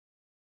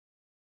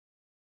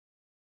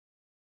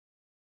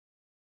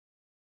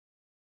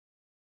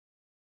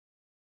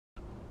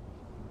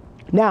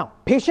Now,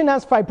 patient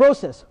has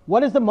fibrosis.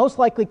 What is the most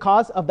likely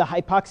cause of the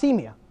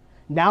hypoxemia?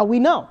 Now we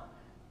know.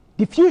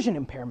 Diffusion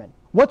impairment.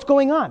 What's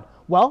going on?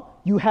 Well,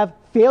 you have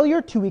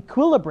failure to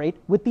equilibrate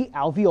with the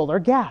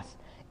alveolar gas.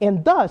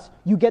 And thus,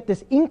 you get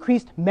this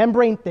increased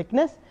membrane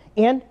thickness,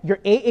 and your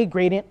AA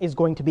gradient is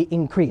going to be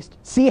increased.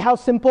 See how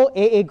simple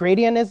AA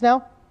gradient is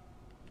now?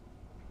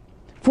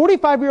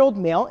 45-year-old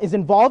male is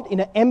involved in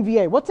an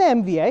MVA. What's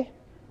an MVA?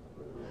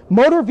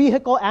 Motor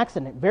vehicle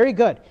accident. Very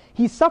good.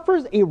 He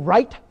suffers a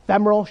right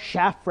femoral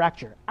shaft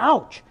fracture.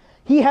 Ouch.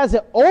 He has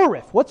an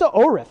ORIF. What's an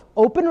ORIF?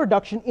 Open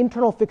reduction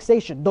internal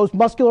fixation. Those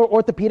muscular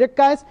orthopedic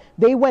guys,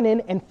 they went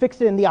in and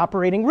fixed it in the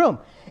operating room.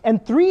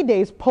 And 3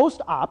 days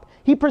post-op,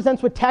 he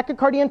presents with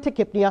tachycardia and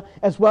tachypnea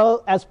as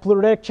well as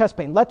pleuritic chest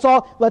pain. Let's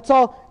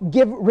all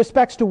give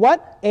respects to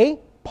what? A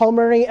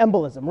pulmonary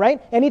embolism,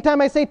 right?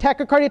 Anytime I say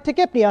tachycardia,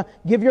 tachypnea,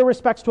 give your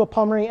respects to a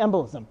pulmonary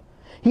embolism.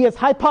 He is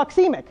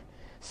hypoxemic.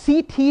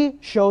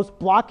 CT shows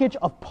blockage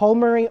of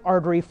pulmonary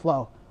artery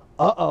flow.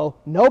 Uh-oh,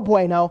 no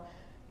bueno.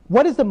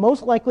 What is the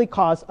most likely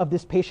cause of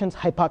this patient's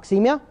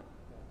hypoxemia?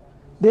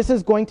 This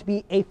is going to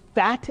be a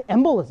fat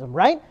embolism,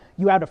 right?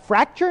 You had a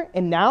fracture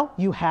and now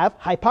you have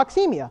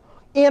hypoxemia.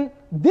 And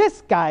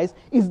this, guys,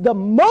 is the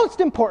most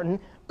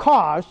important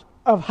cause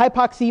of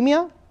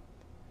hypoxemia,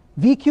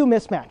 VQ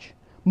mismatch.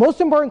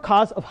 Most important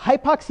cause of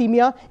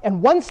hypoxemia,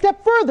 and one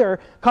step further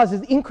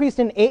causes increase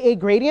in AA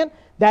gradient.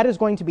 That is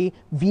going to be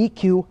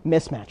VQ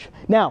mismatch.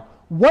 Now,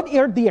 what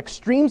are the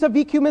extremes of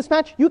VQ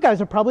mismatch? You guys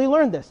have probably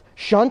learned this.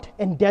 Shunt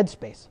and dead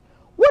space.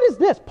 What is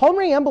this?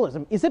 Pulmonary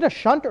embolism. Is it a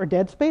shunt or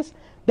dead space?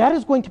 That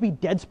is going to be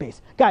dead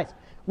space. Guys,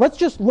 let's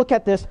just look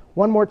at this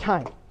one more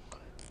time.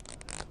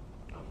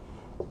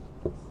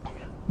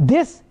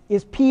 This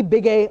is P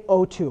big A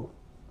O2.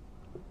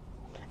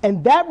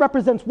 And that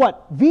represents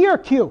what? V or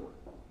Q?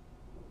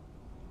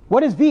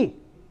 What is V?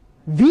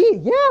 V,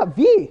 yeah,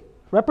 V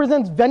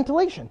represents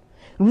ventilation.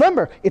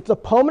 Remember, it's a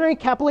pulmonary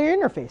capillary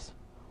interface.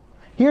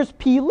 Here's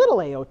P little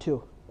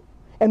AO2.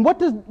 And what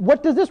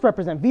does this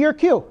represent? V or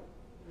Q?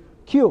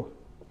 Q.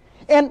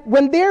 And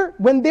when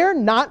they're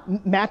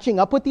not matching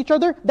up with each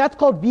other, that's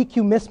called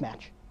VQ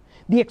mismatch.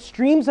 The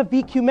extremes of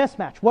VQ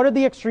mismatch. What are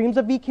the extremes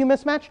of VQ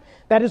mismatch?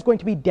 That is going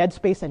to be dead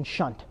space and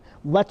shunt.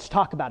 Let's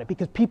talk about it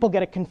because people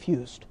get it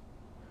confused.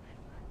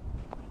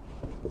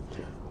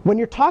 When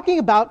you're talking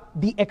about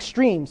the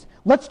extremes,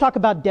 let's talk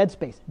about dead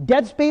space.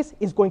 Dead space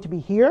is going to be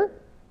here.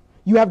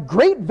 You have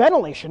great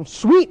ventilation,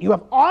 sweet, you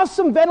have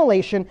awesome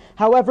ventilation.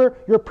 However,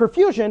 your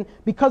perfusion,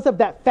 because of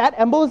that fat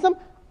embolism,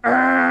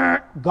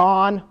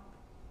 gone.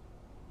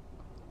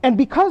 And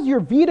because your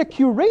V to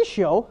Q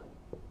ratio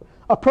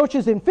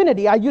approaches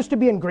infinity, I used to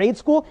be in grade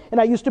school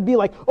and I used to be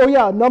like, oh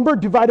yeah, a number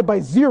divided by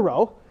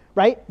 0,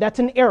 right? That's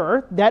an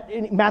error.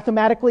 That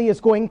mathematically is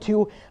going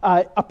to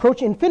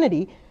approach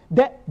infinity.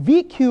 That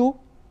VQ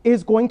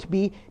is going to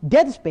be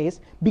dead space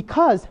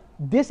because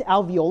this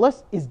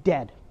alveolus is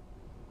dead.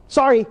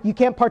 Sorry, you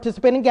can't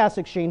participate in gas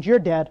exchange, you're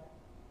dead.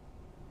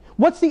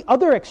 What's the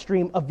other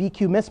extreme of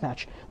VQ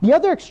mismatch? The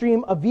other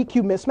extreme of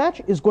VQ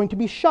mismatch is going to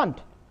be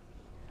shunt.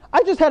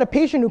 I just had a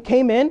patient who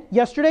came in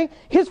yesterday.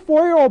 His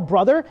 4-year-old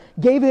brother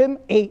gave him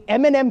a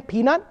M&M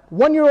peanut,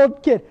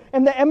 1-year-old kid.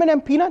 And the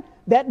M&M peanut,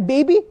 that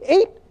baby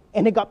ate,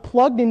 and it got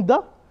plugged in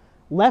the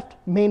left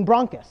main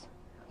bronchus,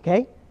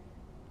 okay?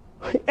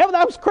 And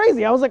that was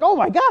crazy. I was like, oh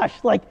my gosh,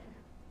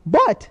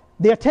 but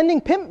the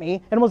attending pimped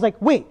me and was like,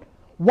 wait,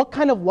 what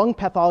kind of lung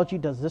pathology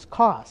does this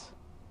cause?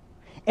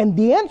 And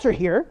the answer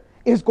here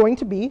is going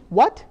to be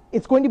what?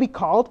 It's going to be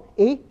called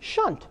a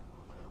shunt.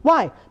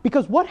 Why?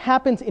 Because what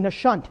happens in a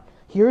shunt?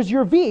 Here's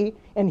your V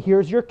and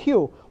here's your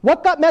Q.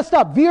 What got messed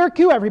up? V or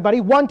Q,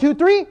 everybody? 1, 2,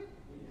 3.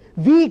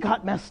 V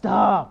got messed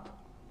up.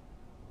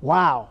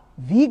 Wow,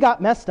 V got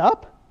messed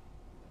up?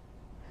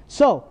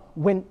 So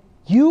when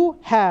you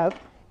have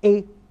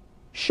a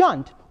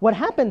shunt, what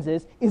happens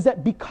is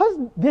that because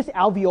this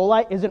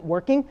alveoli isn't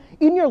working,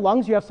 in your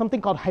lungs you have something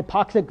called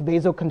hypoxic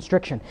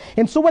vasoconstriction.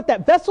 And so what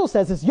that vessel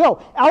says is, yo,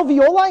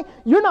 alveoli,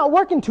 you're not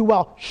working too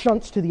well,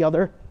 shunts to the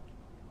other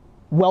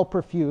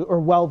well-perfused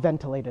or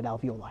well-ventilated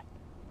alveoli.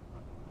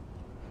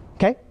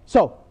 Okay,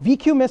 so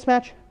VQ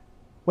mismatch,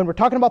 when we're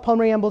talking about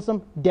pulmonary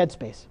embolism, dead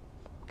space.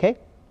 Okay,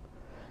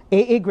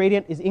 AA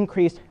gradient is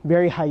increased,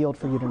 very high yield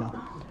for you to know.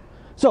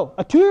 So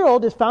a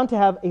 2-year-old is found to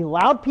have a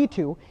loud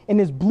P2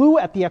 and is blue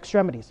at the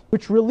extremities,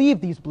 which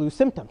relieve these blue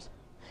symptoms.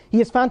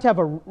 He is found to have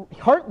a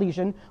heart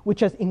lesion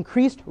which has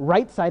increased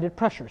right-sided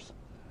pressures.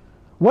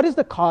 What is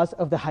the cause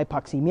of the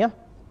hypoxemia?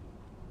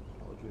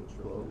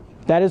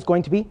 That is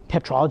going to be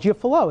tetralogy of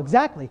Fallot,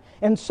 exactly.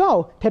 And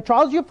so,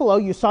 tetralogy of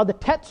Fallot, you saw the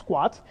TET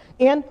squats,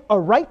 and a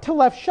right to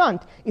left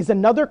shunt is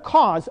another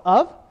cause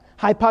of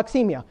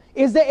hypoxemia.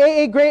 Is the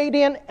AA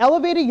gradient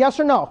elevated, yes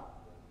or no?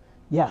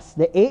 Yes,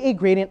 the AA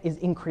gradient is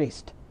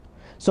increased.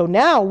 So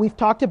now we've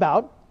talked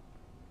about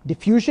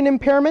diffusion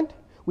impairment,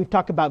 we've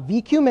talked about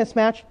VQ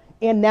mismatch,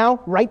 and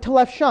now right to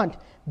left shunt.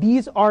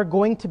 These are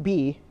going to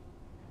be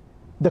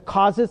the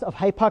causes of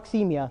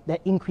hypoxemia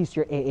that increase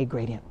your AA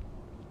gradient.